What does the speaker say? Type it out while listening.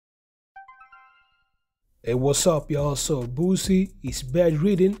Hey, what's up, y'all? So Boosie is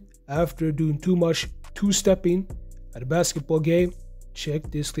bedridden after doing too much two-stepping at a basketball game. Check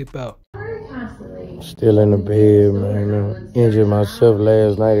this clip out. Still in the bed, man. Injured myself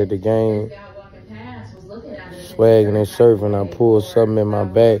last night at the game. Swagging and surfing, I pulled something in my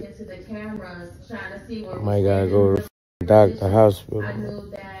back. I might gotta go to the doctor, hospital.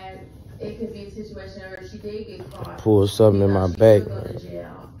 I pulled something in my back, man.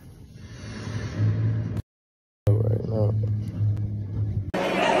 Right now.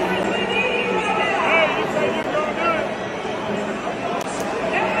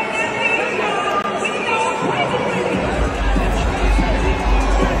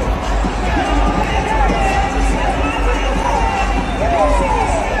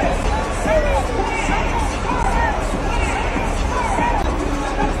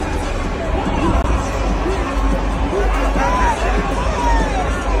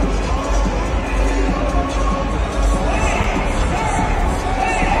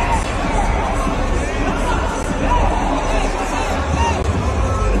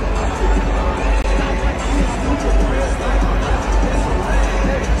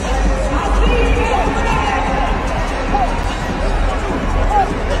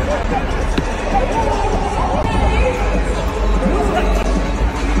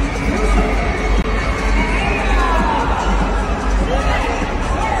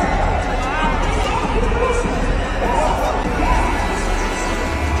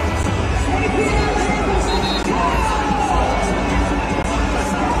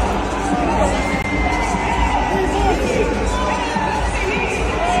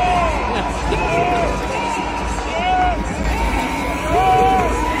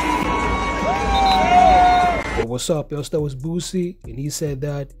 What's up, y'all? That was Boosie, and he said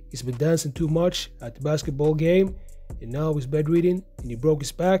that he's been dancing too much at the basketball game, and now he's bedridden and he broke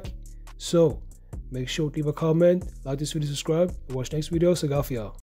his back. So make sure to leave a comment, like this video, subscribe, and watch next video. So, for y'all.